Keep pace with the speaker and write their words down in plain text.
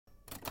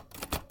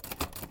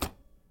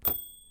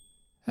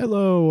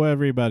Hello,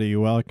 everybody.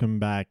 Welcome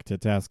back to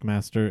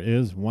Taskmaster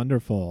is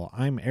Wonderful.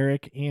 I'm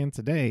Eric, and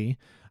today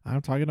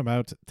I'm talking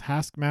about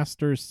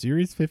Taskmaster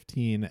Series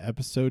 15,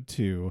 Episode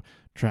 2,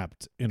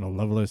 Trapped in a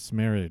Loveless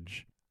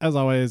Marriage. As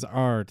always,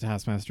 our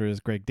Taskmaster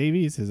is Greg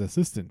Davies, his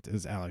assistant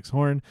is Alex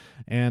Horn,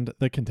 and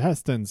the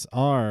contestants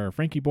are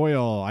Frankie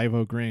Boyle,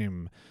 Ivo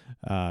Graham,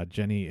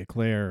 Jenny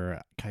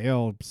Eclair,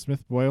 Kyle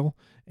Smith-Boyle,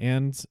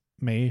 and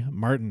May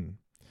Martin.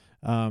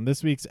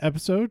 This week's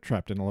episode,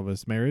 Trapped in a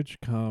Loveless Marriage,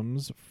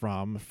 comes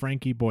from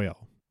Frankie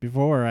Boyle.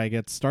 Before I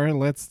get started,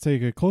 let's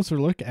take a closer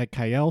look at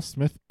Kyle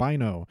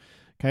Smith-Bino.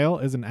 Kyle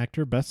is an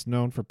actor best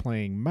known for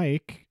playing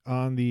Mike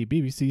on the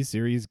BBC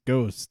series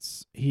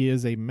Ghosts. He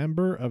is a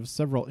member of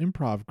several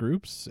improv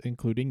groups,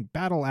 including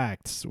Battle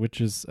Acts, which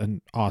is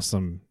an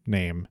awesome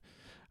name.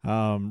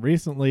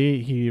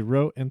 Recently, he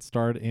wrote and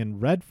starred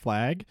in Red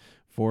Flag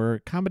for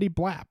Comedy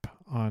Blap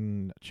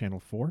on Channel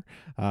 4,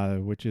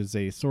 which is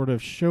a sort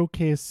of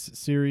showcase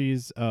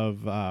series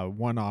of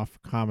one-off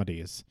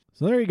comedies.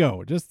 So there you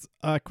go. Just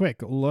a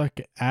quick look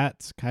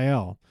at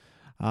Kyle.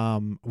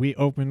 We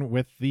open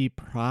with the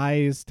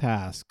prize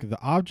task,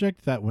 the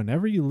object that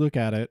whenever you look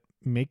at it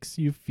makes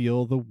you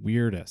feel the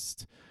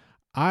weirdest.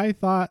 I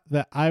thought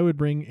that I would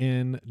bring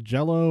in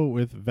Jell-O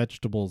with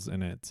vegetables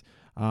in it.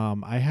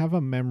 I have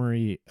a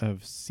memory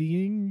of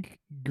seeing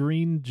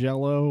green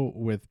Jell-O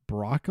with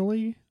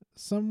broccoli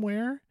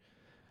somewhere.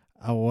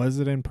 Was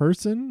it in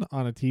person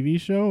on a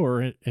TV show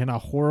or in a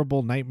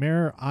horrible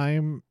nightmare?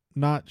 I'm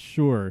not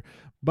sure,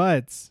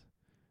 but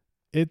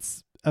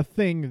it's a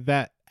thing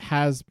that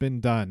has been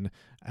done.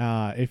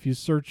 If you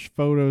search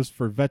photos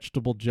for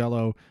vegetable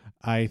Jell-O,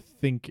 I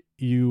think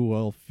you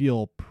will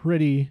feel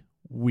pretty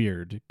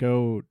weird.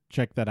 Go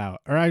check that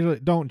out. Or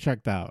actually, don't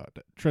check that out.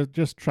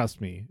 Just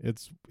trust me.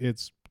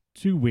 It's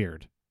too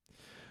weird.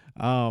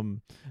 To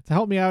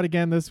help me out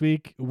again this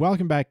week,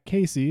 welcome back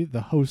Casey,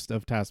 the host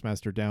of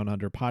Taskmaster Down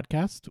Under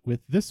podcast, with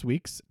this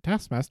week's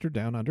Taskmaster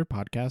Down Under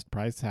podcast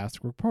prize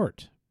task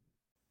report.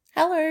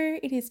 Hello,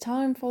 it is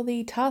time for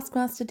the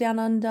Taskmaster Down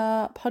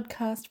Under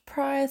podcast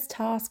prize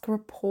task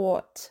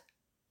report.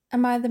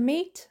 Am I the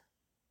meat?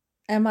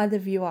 Am I the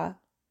viewer?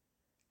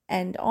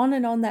 And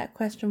on that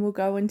question will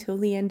go until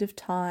the end of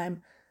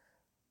time.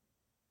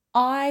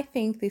 I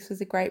think this was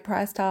a great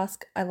prize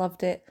task. I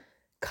loved it.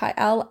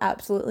 Kyle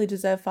absolutely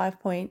deserved 5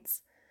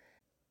 points.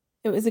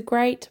 It was a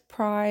great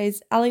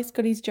prize. Alex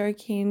got his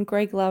joke in,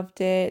 Greg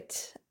loved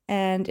it,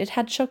 and it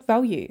had shock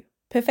value.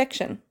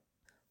 Perfection.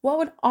 What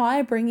would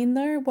I bring in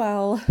though?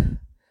 Well,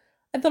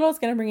 I thought I was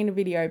going to bring in a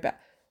video, but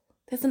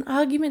there's an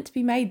argument to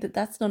be made that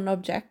that's not an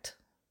object,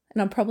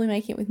 and I'm probably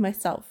making it with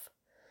myself.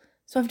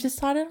 So I've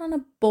decided on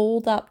a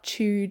balled up,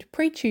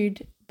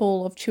 pre-chewed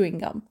ball of chewing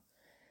gum.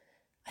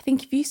 I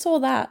think if you saw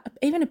that,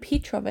 even a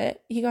picture of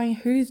it, you're going,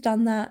 who's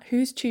done that?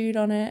 Who's chewed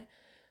on it?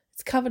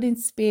 It's covered in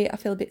spit. I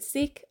feel a bit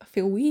sick. I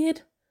feel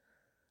weird.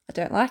 I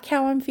don't like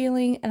how I'm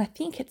feeling, and I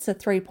think it's a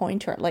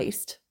 3-pointer at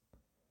least.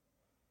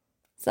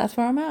 So that's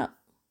where I'm at.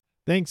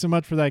 Thanks so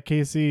much for that,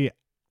 Casey.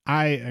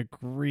 I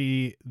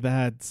agree.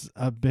 That's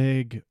a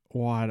big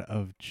wad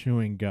of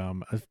chewing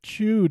gum, of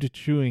chewed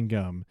chewing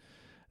gum.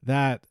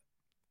 That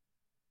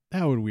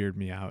would weird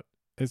me out,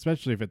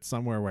 especially if it's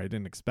somewhere where I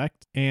didn't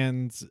expect.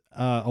 And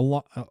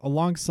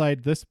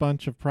alongside this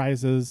bunch of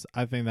prizes,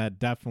 I think that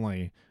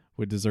definitely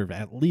would deserve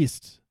at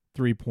least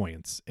 3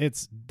 points.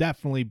 It's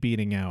definitely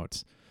beating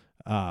out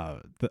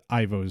the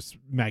Ivo's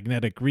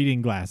magnetic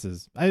reading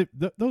glasses.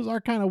 Those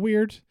are kind of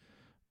weird,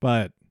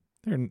 but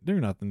they're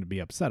nothing to be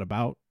upset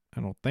about,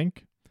 I don't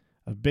think.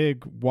 A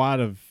big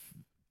wad of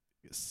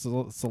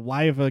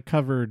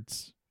saliva-covered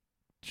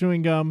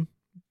chewing gum,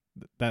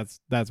 that's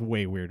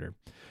way weirder.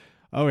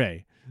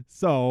 Okay,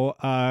 so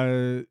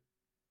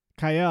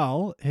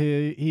Kyle,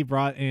 he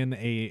brought in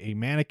a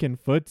mannequin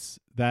foot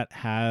that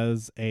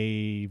has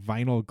a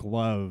vinyl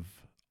glove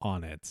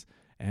on it.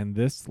 And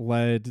this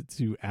led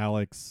to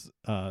Alex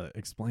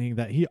explaining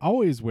that he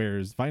always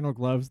wears vinyl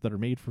gloves that are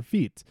made for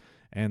feet,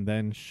 and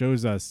then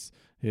shows us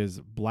his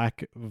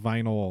black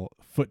vinyl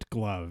foot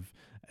glove.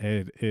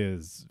 It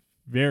is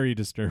very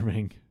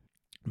disturbing.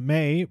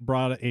 May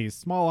brought a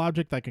small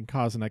object that can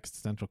cause an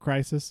existential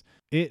crisis.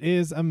 It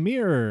is a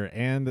mirror,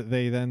 and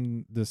they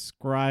then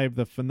describe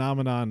the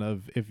phenomenon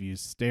of if you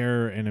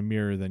stare in a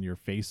mirror, then your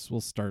face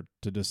will start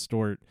to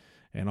distort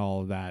and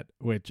all of that,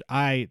 which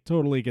I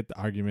totally get the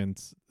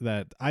argument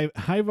that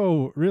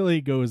Ivo really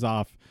goes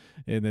off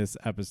in this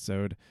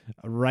episode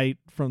right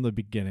from the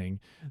beginning,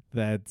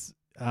 that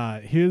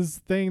his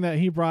thing that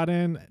he brought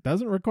in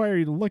doesn't require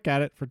you to look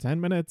at it for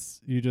 10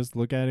 minutes. You just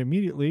look at it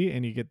immediately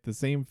and you get the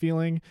same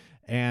feeling.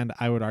 And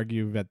I would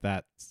argue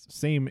that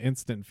same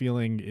instant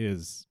feeling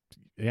is,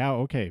 yeah,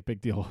 okay, big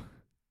deal.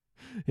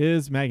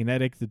 His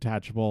magnetic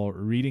detachable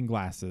reading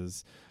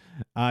glasses.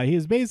 He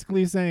is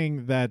basically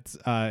saying that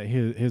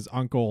his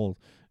uncle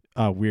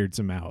weirds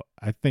him out.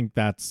 I think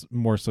that's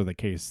more so the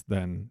case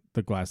than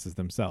the glasses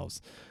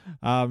themselves.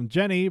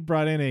 Jenny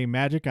brought in a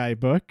magic eye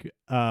book.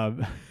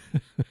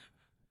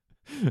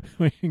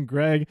 When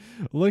Greg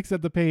looks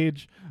at the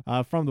page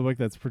from the book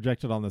that's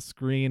projected on the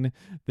screen,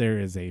 there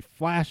is a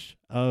flash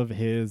of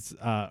his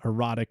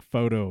erotic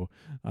photo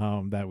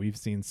that we've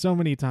seen so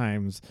many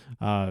times,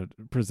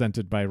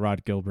 presented by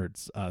Rod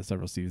Gilbert's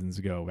several seasons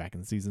ago, back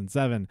in season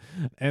 7.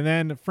 And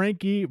then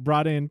Frankie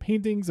brought in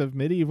paintings of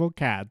medieval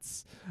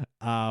cats.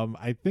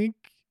 I think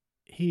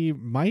he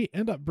might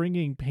end up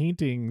bringing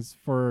paintings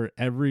for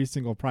every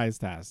single prize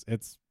task.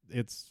 It's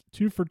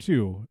 2 for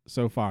 2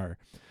 so far.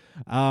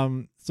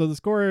 So the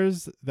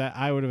scores that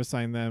I would have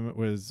assigned them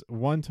was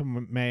 1 to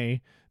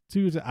May,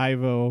 2 to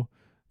Ivo,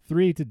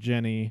 3 to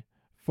Jenny,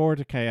 4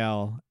 to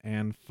Kael,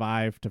 and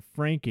 5 to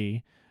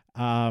Frankie.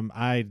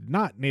 I did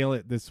not nail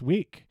it this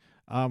week.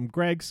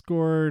 Greg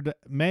scored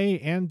May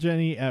and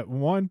Jenny at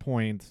 1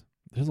 point.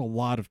 There's a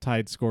lot of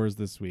tied scores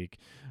this week.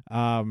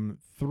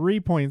 3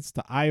 points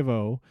to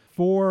Ivo,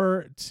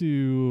 4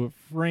 to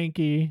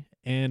Frankie,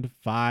 and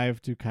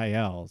 5 to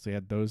Kael. So he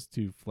had those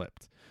two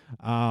flipped.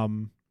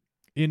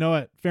 You know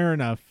what? Fair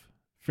enough.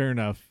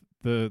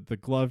 The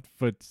gloved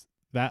foot,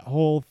 that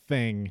whole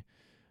thing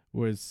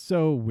was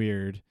so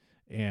weird.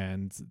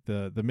 And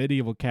the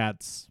medieval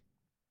cats,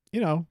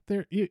 you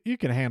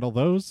can handle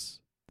those.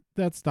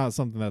 That's not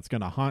something that's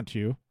going to haunt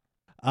you.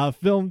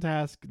 Film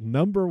task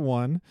number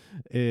 1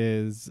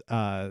 is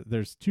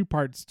there's 2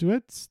 parts to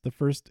it. The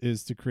first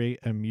is to create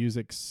a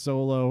music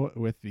solo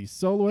with the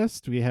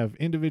soloist. We have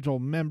individual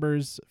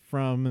members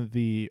from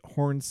the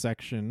horn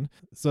section.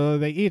 So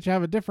they each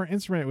have a different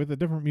instrument with a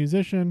different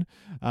musician.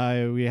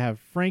 We have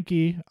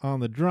Frankie on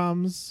the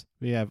drums.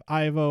 We have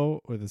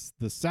Ivo with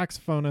the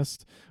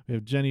saxophonist. We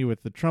have Jenny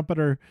with the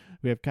trumpeter.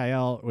 We have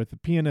Kael with the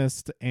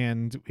pianist.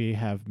 And we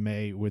have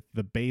May with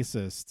the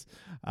bassist.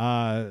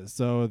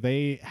 So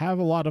they have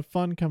a lot of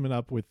fun coming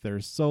up with their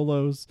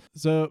solos.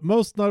 So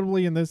most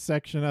notably in this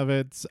section of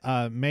it,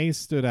 May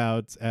stood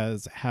out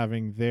as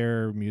having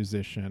their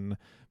musician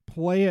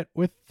play it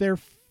with their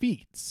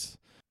feet.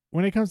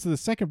 When it comes to the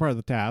second part of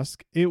the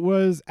task, it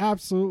was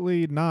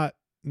absolutely not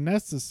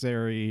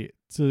necessary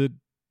to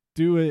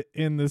do it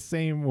in the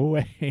same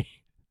way.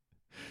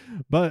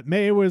 But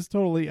May was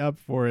totally up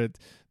for it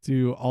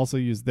to also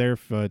use their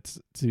foot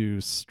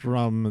to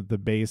strum the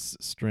bass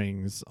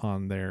strings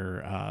on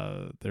their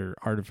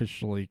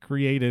artificially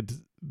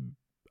created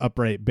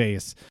upright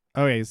bass.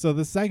 Okay, so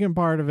the second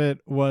part of it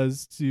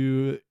was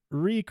to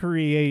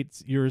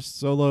recreate your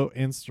solo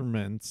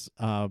instruments,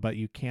 but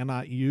you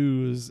cannot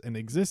use an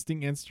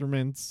existing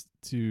instrument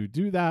to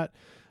do that,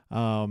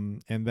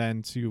 and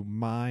then to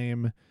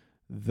mime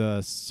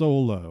the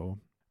solo.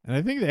 And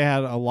I think they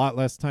had a lot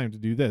less time to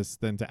do this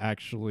than to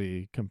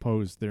actually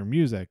compose their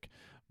music.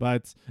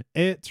 But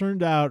it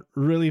turned out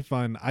really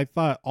fun. I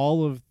thought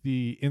all of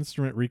the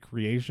instrument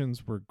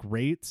recreations were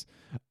great.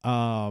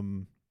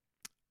 And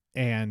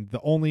the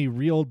only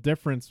real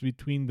difference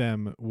between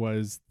them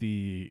was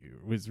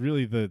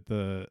really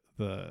the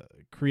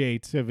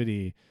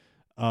creativity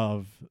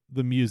of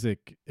the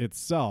music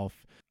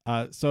itself.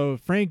 So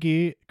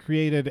Frankie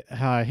created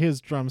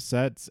his drum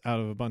sets out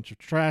of a bunch of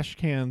trash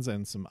cans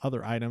and some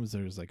other items.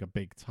 There's like a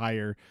big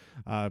tire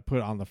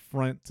put on the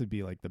front to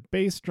be like the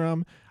bass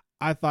drum.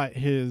 I thought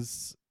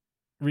his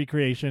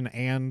recreation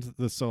and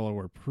the solo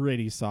were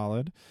pretty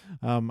solid.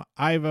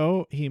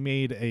 Ivo, he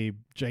made a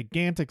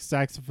gigantic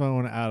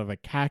saxophone out of a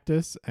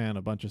cactus and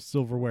a bunch of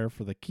silverware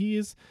for the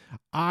keys.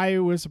 I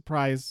was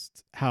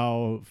surprised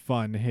how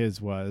fun his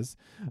was.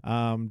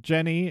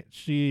 Jenny,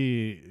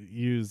 she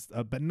used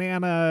a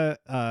banana,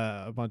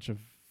 a bunch of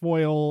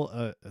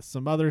foil,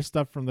 some other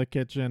stuff from the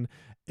kitchen.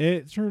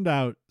 It turned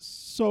out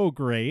so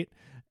great,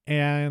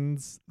 and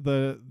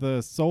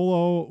the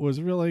solo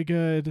was really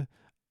good.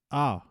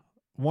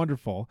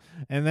 Wonderful.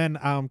 And then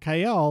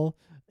Kael,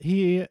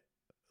 he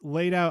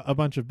laid out a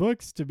bunch of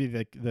books to be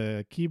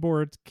the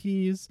keyboard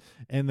keys,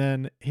 and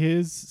then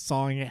his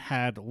song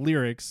had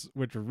lyrics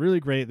which were really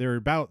great. They were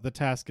about the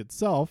task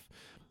itself.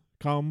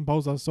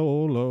 Compose a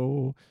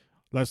solo,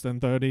 less than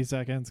 30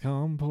 seconds,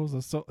 compose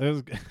a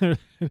solo.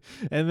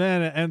 And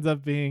then it ends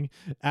up being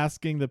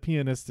asking the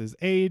pianist his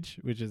age,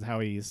 which is how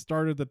he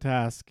started the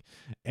task.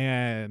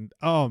 And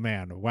oh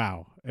man,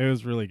 wow, it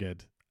was really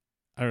good.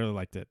 I really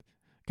liked it.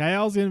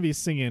 Kael's going to be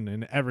singing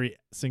in every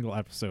single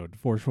episode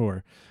for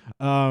sure.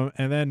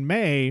 And then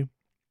May,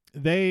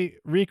 they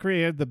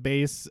recreated the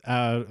bass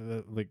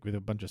like with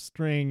a bunch of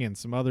string and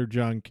some other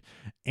junk,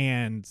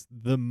 and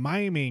the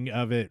miming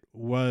of it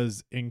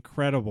was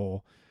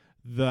incredible.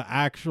 The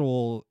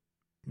actual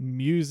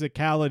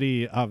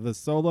musicality of the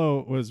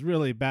solo was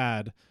really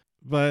bad,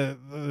 but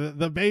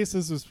the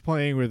bassist was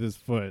playing with his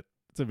foot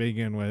to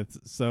begin with,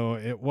 so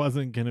it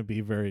wasn't going to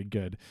be very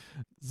good.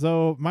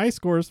 So my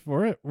scores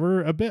for it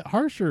were a bit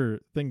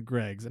harsher than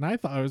Greg's, and I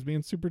thought I was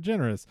being super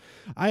generous.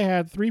 I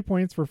had 3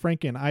 points for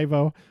Frankie and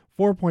Ivo,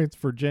 4 points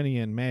for Jenny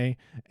and May,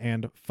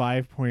 and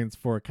 5 points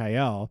for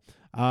Kael.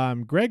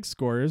 Greg's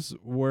scores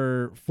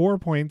were 4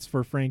 points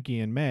for Frankie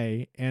and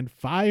May, and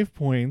 5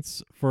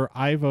 points for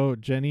Ivo,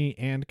 Jenny,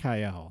 and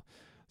Kael.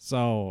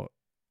 So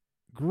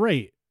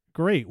great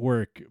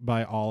work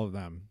by all of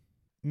them.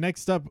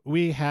 Next up,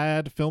 we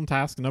had film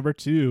task number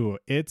 2.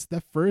 It's the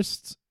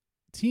first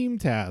team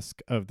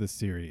task of the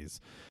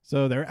series.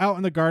 So they're out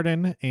in the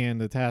garden,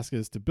 and the task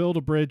is to build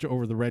a bridge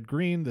over the red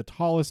green. The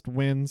tallest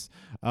wins.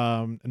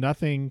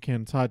 Nothing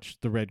can touch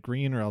the red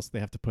green, or else they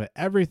have to put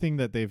everything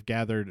that they've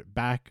gathered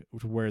back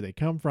to where they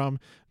come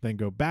from, then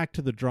go back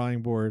to the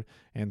drawing board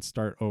and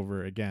start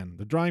over again.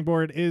 The drawing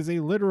board is a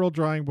literal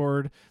drawing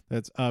board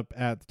that's up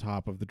at the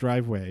top of the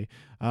driveway.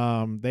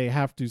 They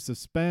have to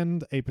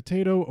suspend a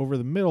potato over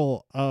the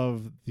middle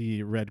of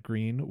the red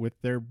green with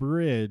their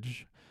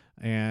bridge.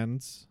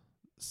 And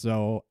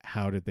so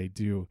how did they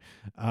do?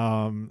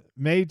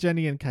 May,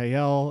 Jenny, and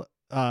Kyle,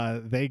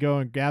 they go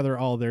and gather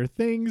all their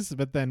things,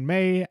 but then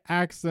May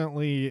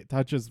accidentally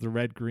touches the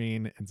red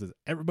green and says,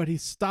 "Everybody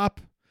stop.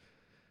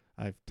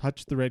 I've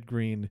touched the red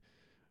green.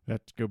 We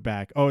have to go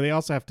back." Oh, they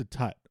also have to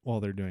tut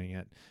while they're doing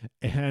it.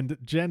 And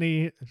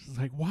Jenny is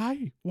like,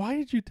 why? Why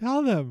did you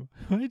tell them?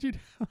 Why did you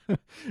tell them?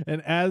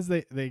 And as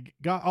they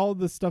got all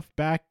the stuff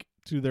back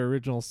to their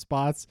original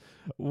spots,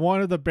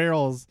 one of the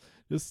barrels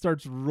just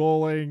starts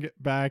rolling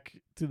back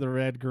to the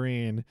red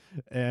green,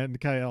 and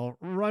Kyle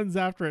runs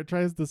after it,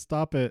 tries to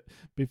stop it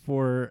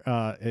before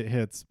it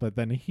hits, but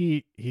then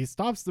he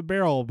stops the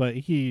barrel, but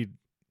he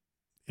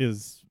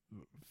is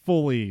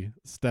fully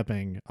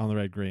stepping on the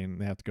red green.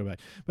 They have to go back,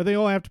 but they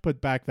only have to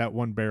put back that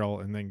one barrel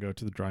and then go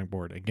to the drawing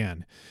board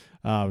again.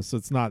 So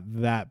it's not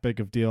that big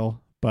of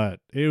deal,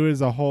 but it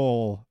was a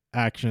whole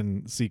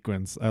action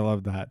sequence. I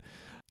love that.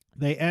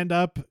 They end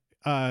up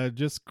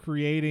just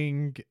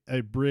creating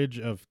a bridge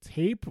of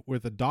tape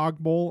with a dog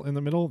bowl in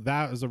the middle.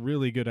 That was a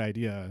really good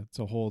idea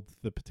to hold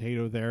the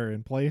potato there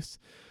in place,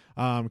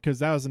 because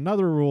that was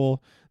another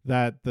rule,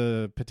 that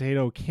the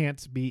potato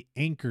can't be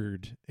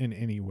anchored in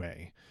any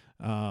way.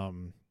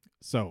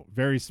 So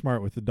very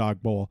smart with the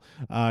dog bowl.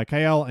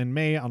 Kyle and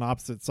May on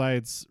opposite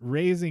sides,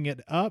 raising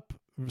it up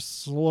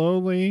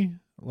slowly,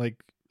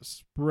 like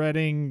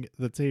spreading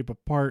the tape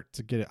apart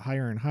to get it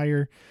higher and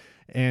higher.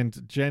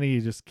 And Jenny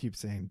just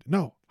keeps saying,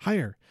 "No,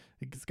 higher.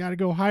 It's got to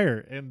go higher."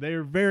 And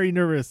they're very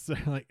nervous. They're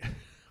like,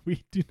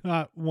 "We do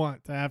not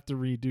want to have to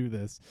redo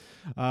this,"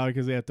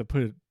 because they have to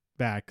put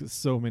back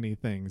so many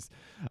things.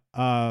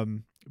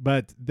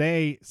 But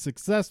they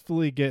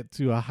successfully get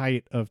to a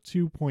height of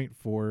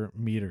 2.4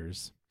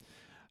 meters.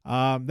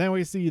 Then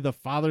we see the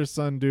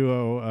father-son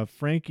duo of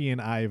Frankie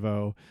and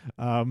Ivo.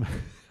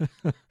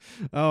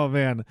 Oh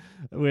man,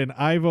 when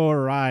Ivo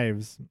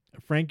arrives,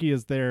 Frankie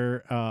is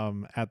there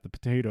at the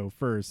potato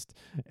first,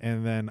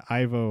 and then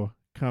Ivo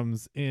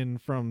comes in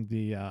from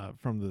the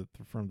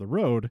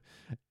road,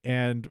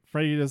 and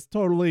Frankie just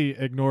totally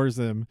ignores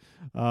him,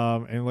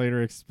 and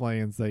later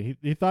explains that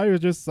he thought he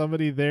was just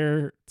somebody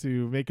there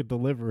to make a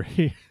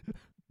delivery.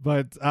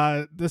 But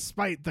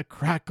despite the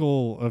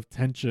crackle of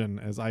tension,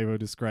 as Ivo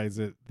describes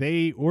it,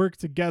 they work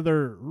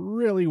together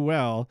really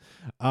well.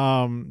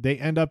 They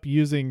end up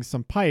using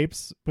some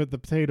pipes, put the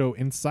potato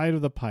inside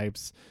of the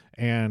pipes,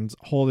 and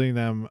holding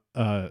them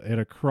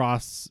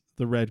across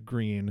the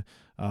red-green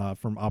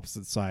from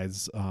opposite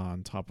sides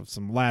on top of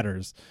some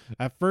ladders.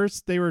 At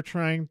first, they were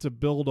trying to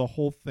build a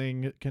whole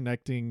thing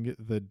connecting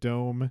the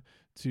dome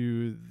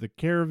to the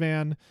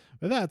caravan,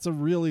 but that's a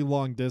really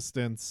long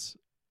distance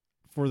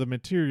for the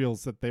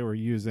materials that they were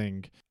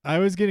using. I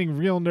was getting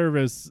real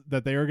nervous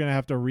that they were going to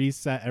have to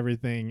reset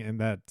everything,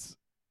 and that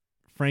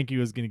Frankie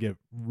was going to get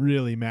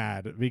really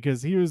mad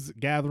because he was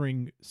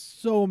gathering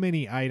so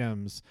many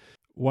items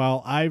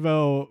while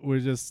Ivo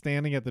was just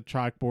standing at the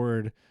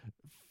chalkboard,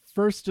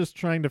 first just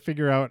trying to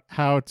figure out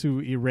how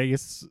to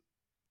erase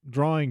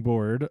drawing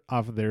board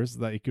off of there so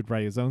that he could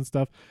write his own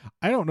stuff.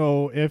 I don't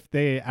know if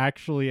they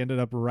actually ended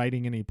up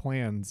writing any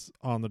plans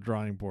on the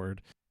drawing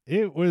board.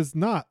 It was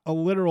not a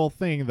literal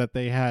thing that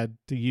they had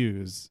to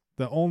use.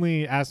 The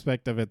only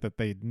aspect of it that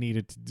they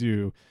needed to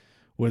do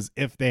was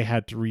if they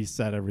had to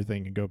reset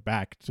everything and go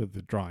back to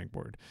the drawing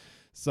board.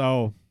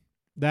 So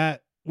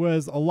that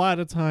was a lot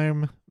of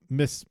time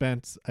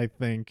misspent, I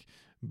think,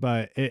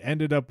 but it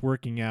ended up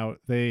working out.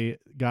 They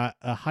got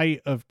a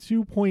height of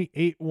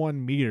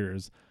 2.81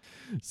 meters.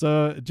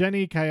 So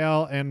Jenny,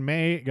 Kyle, and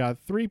May got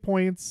 3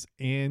 points,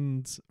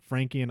 and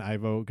Frankie and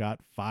Ivo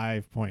got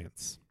 5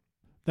 points.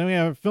 Then we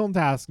have film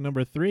task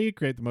number 3,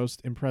 create the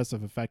most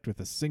impressive effect with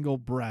a single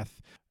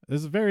breath.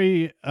 This is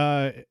very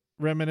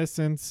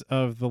reminiscent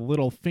of the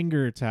little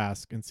finger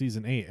task in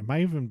season 8. It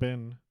might have even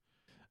been.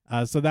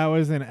 So that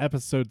was in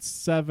episode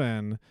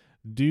 7,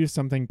 do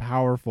something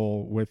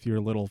powerful with your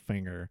little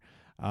finger.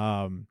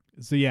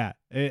 So yeah,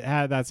 it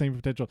had that same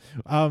potential.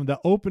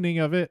 The opening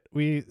of it,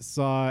 we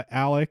saw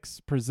Alex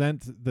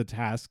present the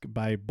task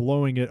by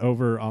blowing it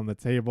over on the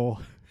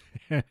table.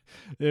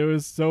 It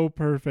was so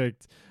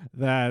perfect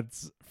that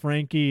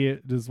Frankie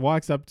just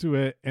walks up to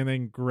it and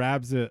then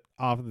grabs it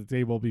off the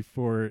table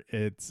before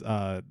it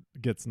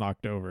gets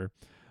knocked over.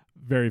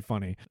 Very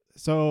funny.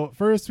 So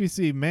first we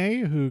see May,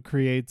 who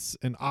creates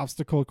an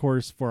obstacle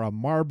course for a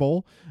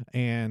marble,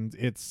 and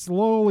it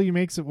slowly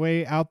makes its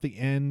way out the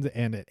end,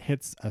 and it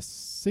hits a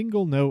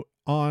single note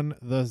on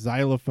the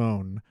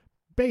xylophone.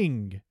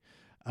 Bing!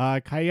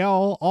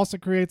 Kyle also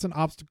creates an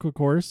obstacle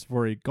course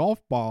for a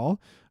golf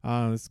ball.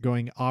 It's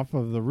going off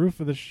of the roof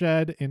of the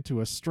shed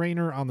into a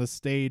strainer on the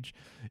stage.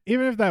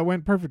 Even if that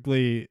went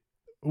perfectly,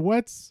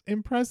 what's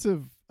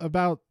impressive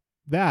about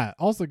that?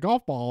 Also,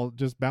 golf ball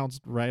just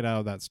bounced right out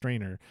of that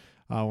strainer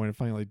when it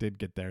finally did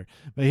get there.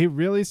 But he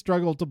really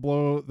struggled to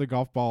blow the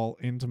golf ball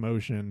into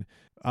motion.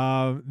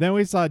 Then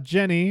we saw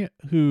Jenny,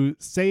 who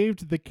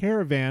saved the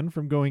caravan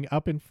from going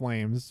up in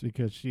flames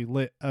because she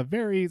lit a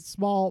very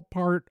small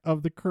part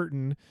of the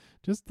curtain,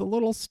 just the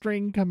little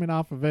string coming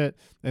off of it,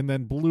 and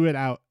then blew it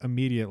out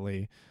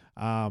immediately.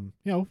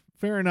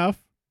 Fair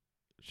enough.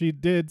 She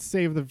did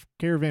save the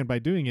caravan by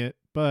doing it,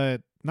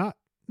 but not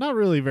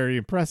really very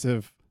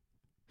impressive.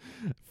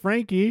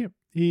 Frankie,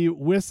 he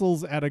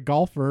whistles at a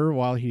golfer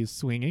while he's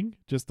swinging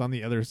just on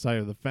the other side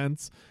of the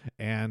fence,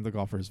 and the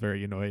golfer is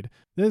very annoyed.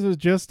 This was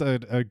just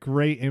a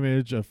great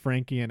image of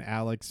Frankie and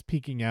Alex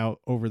peeking out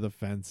over the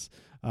fence.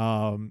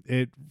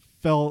 It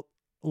felt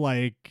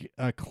like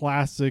a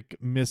classic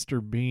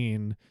Mr.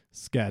 Bean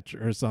sketch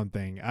or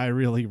something. I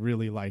really,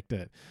 really liked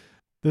it.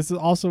 This is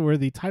also where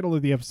the title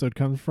of the episode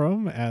comes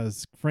from,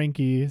 as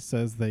Frankie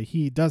says that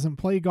he doesn't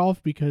play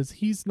golf because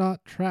he's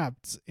not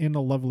trapped in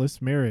a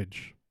loveless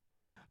marriage.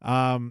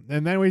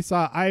 And then we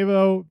saw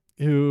Ivo,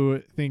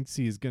 who thinks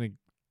he's going to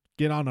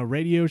get on a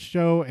radio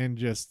show and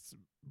just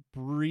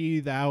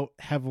breathe out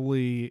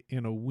heavily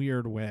in a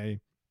weird way.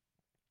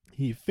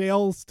 He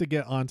fails to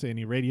get onto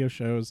any radio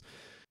shows.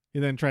 He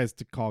then tries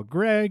to call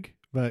Greg,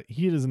 but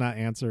he does not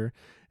answer.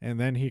 And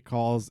then he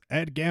calls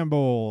Ed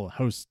Gamble,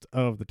 host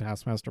of the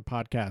Taskmaster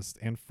podcast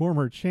and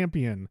former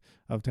champion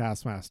of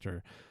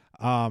Taskmaster.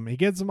 He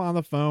gets him on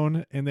the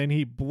phone, and then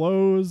he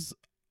blows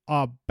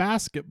a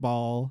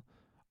basketball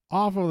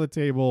off of the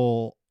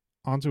table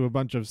onto a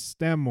bunch of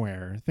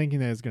stemware, thinking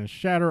that it's going to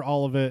shatter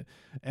all of it.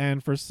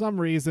 And for some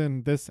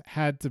reason, this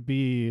had to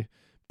be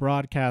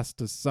broadcast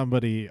to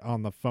somebody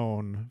on the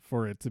phone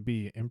for it to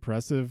be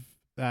impressive.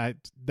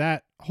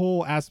 That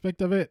whole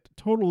aspect of it,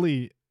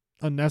 totally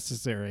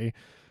unnecessary.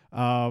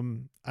 I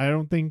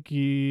don't think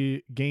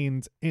he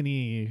gained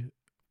any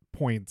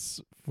points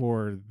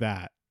for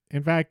that.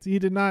 In fact, he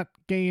did not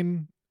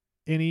gain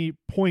any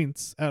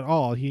points at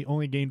all. He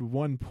only gained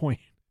 1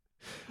 point.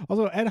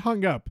 Also, Ed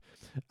hung up.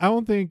 I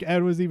don't think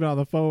Ed was even on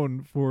the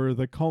phone for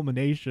the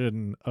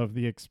culmination of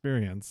the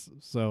experience.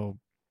 So,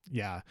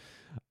 yeah.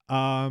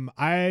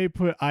 I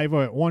put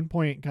Ivo at 1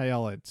 point,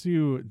 Kyle at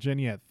 2,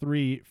 Jenny at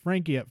 3,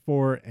 Frankie at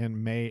 4,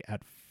 and May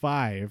at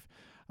 5.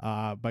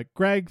 But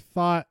Greg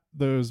thought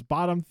those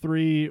bottom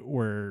 3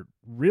 were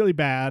really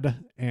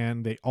bad,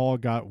 and they all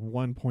got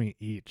 1 point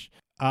each.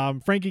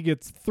 Frankie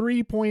gets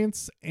 3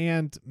 points,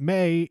 and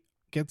May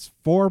gets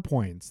 4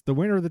 points. The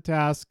winner of the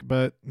task,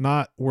 but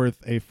not worth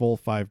a full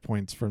 5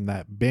 points from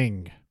that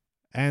bing.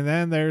 And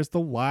then there's the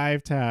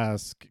live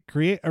task.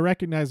 Create a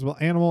recognizable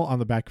animal on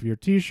the back of your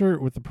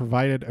t-shirt with the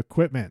provided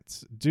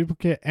equipment.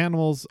 Duplicate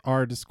animals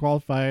are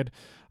disqualified.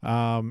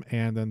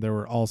 And then there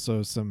were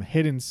also some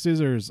hidden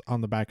scissors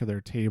on the back of their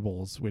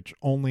tables, which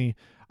only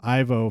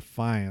Ivo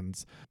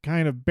finds.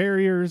 Kind of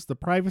barriers, the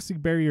privacy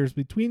barriers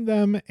between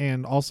them,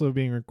 and also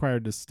being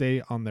required to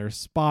stay on their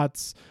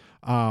spots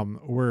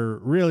were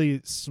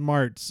really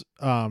smart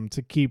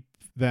to keep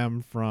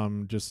them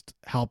from just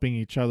helping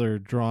each other,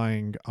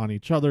 drawing on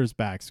each other's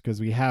backs,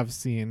 because we have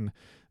seen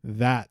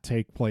that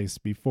take place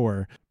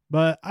before.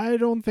 But I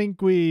don't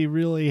think we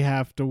really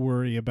have to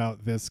worry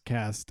about this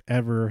cast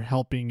ever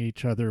helping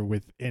each other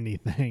with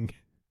anything.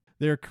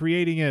 They're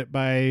creating it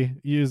by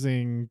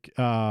using,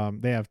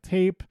 they have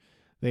tape,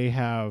 they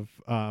have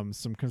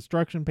some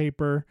construction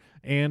paper,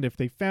 and if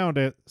they found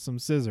it, some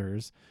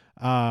scissors.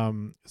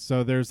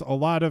 So there's a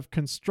lot of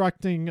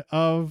constructing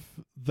of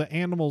the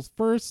animals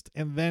first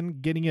and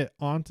then getting it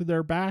onto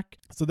their back.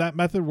 So that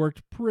method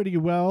worked pretty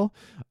well.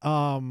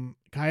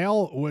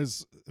 Kyle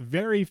was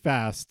very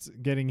fast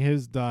getting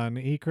his done.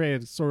 He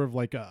created sort of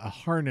like a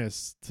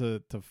harness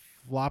to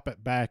flop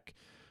it back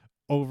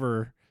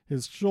over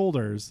his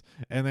shoulders,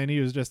 and then he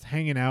was just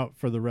hanging out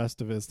for the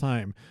rest of his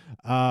time.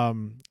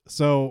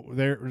 So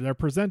they're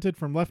presented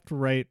from left to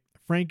right.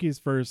 Frankie's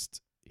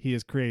first. He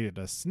has created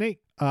a snake,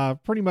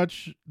 pretty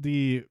much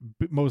the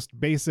most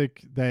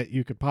basic that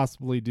you could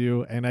possibly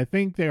do. And I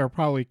think they are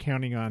probably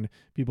counting on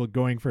people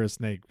going for a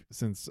snake,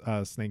 since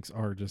snakes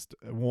are just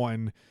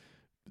one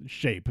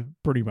shape,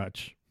 pretty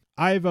much.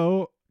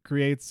 Ivo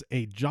creates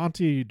a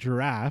jaunty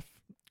giraffe,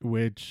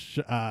 which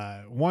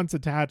once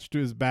attached to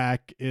his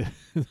back is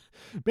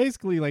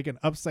basically like an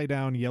upside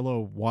down yellow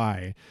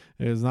Y.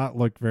 It does not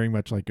look very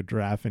much like a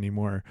giraffe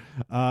anymore.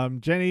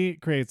 Jenny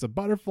creates a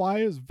butterfly,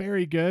 is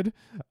very good.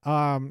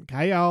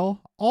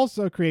 Kyle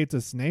also creates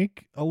a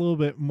snake, a little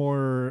bit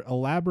more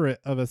elaborate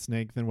of a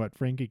snake than what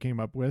Frankie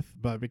came up with,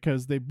 but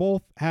because they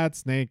both had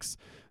snakes,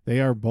 they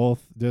are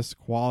both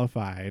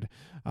disqualified.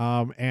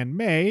 And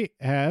May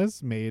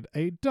has made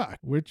a duck,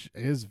 which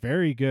is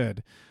very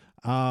good.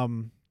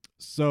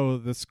 So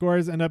the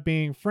scores end up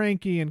being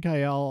Frankie and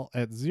Kyle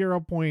at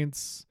 0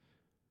 points,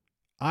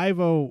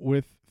 Ivo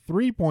with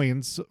 3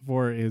 points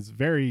for his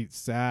very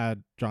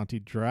sad,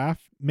 jaunty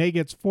giraffe. May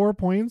gets 4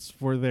 points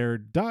for their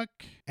duck.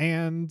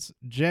 And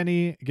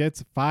Jenny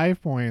gets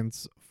 5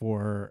 points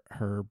for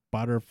her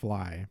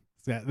butterfly.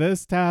 So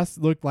this task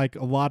looked like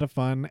a lot of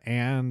fun,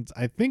 and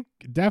I think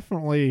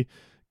definitely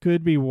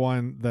could be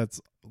one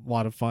that's a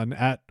lot of fun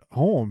at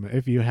home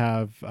if you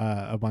have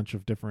a bunch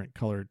of different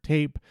colored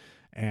tape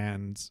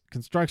and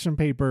construction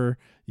paper.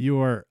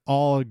 You are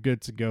all good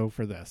to go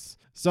for this.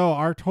 So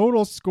our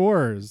total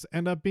scores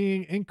end up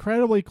being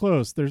incredibly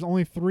close. There's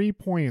only 3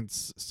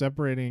 points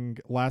separating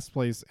last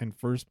place and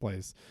first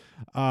place.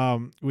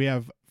 We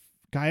have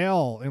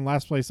Kyle in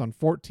last place on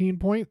 14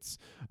 points,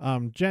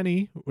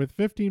 Jenny with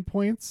 15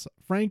 points,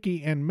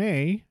 Frankie and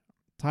May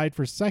tied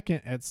for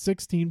second at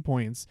 16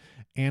 points,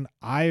 and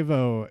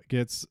Ivo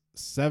gets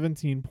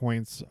 17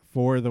 points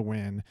for the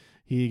win.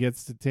 He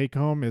gets to take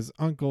home his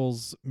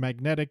uncle's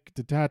magnetic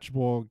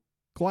detachable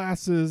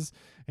glasses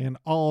and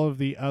all of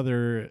the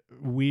other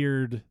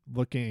weird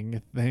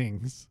looking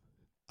things.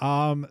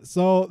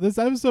 So this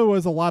episode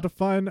was a lot of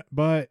fun,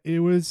 but it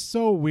was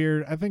so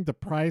weird. I think the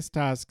prize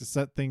task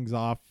set things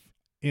off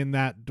in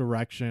that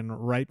direction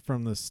right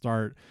from the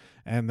start,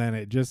 and then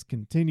it just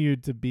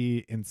continued to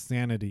be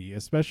insanity,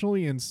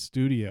 especially in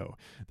studio.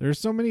 There's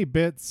so many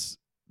bits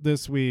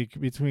this week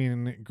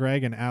between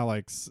Greg and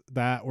Alex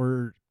that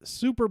were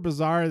super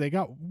bizarre. They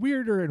got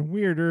weirder and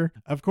weirder.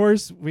 Of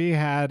course, we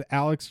had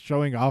Alex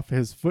showing off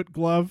his foot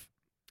glove,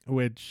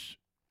 which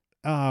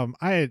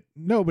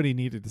nobody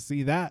needed to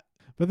see that.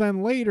 But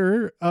then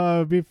later,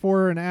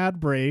 before an ad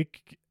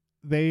break,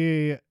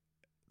 they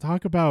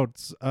talk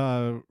about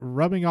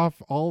rubbing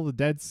off all the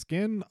dead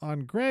skin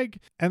on Greg.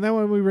 And then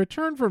when we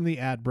return from the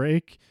ad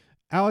break,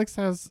 Alex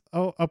has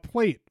a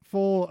plate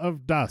full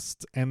of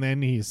dust, and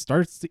then he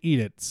starts to eat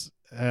it,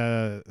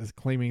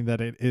 claiming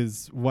that it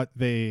is what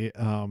they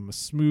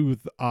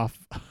smooth off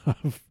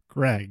of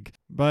Greg.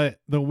 But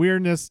the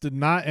weirdness did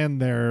not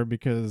end there,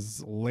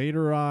 because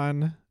later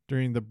on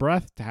during the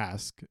breath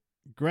task,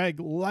 Greg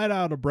let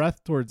out a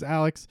breath towards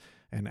Alex,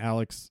 and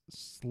Alex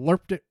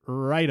slurped it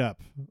right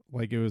up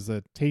like it was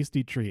a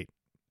tasty treat.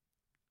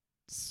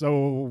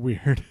 So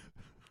weird.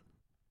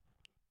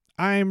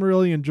 I'm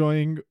really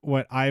enjoying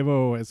what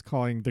Ivo is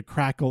calling the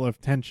crackle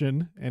of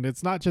tension, and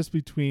it's not just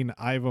between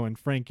Ivo and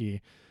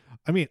Frankie.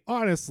 I mean,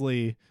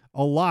 honestly,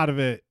 a lot of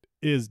it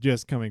is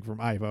just coming from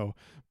Ivo,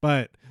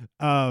 but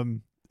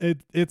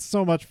it's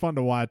so much fun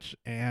to watch,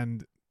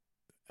 and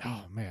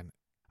oh man.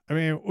 I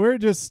mean, we're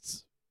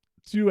just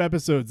 2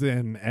 episodes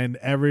in and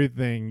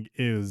everything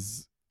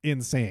is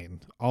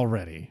insane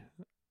already.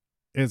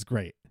 It's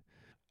great.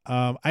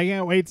 I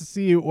can't wait to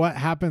see what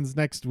happens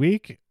next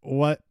week,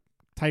 what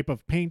type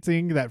of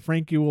painting that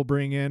Frankie will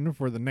bring in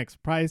for the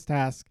next prize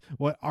task,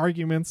 what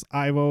arguments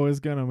Ivo is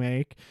going to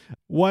make,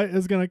 what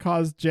is going to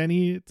cause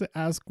Jenny to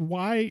ask,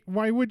 why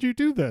would you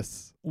do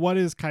this? What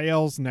is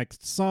Kyle's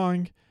next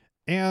song?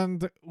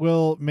 And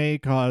will May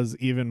cause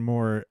even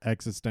more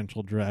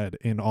existential dread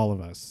in all of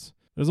us?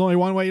 There's only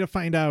one way to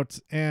find out,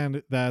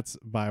 and that's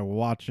by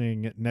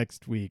watching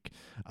next week.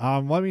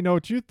 Let me know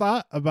what you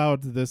thought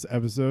about this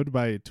episode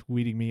by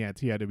tweeting me at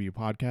TIW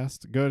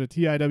Podcast. Go to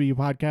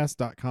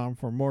TIWpodcast.com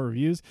for more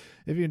reviews.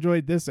 If you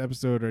enjoyed this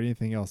episode or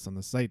anything else on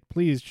the site,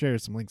 please share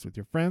some links with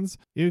your friends.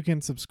 You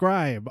can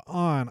subscribe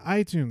on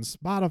iTunes,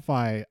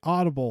 Spotify,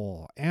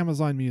 Audible,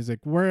 Amazon Music,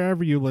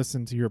 wherever you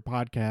listen to your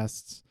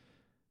podcasts.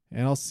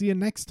 And I'll see you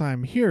next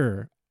time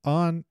here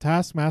on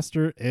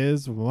Taskmaster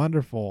is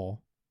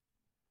Wonderful.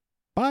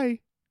 Bye.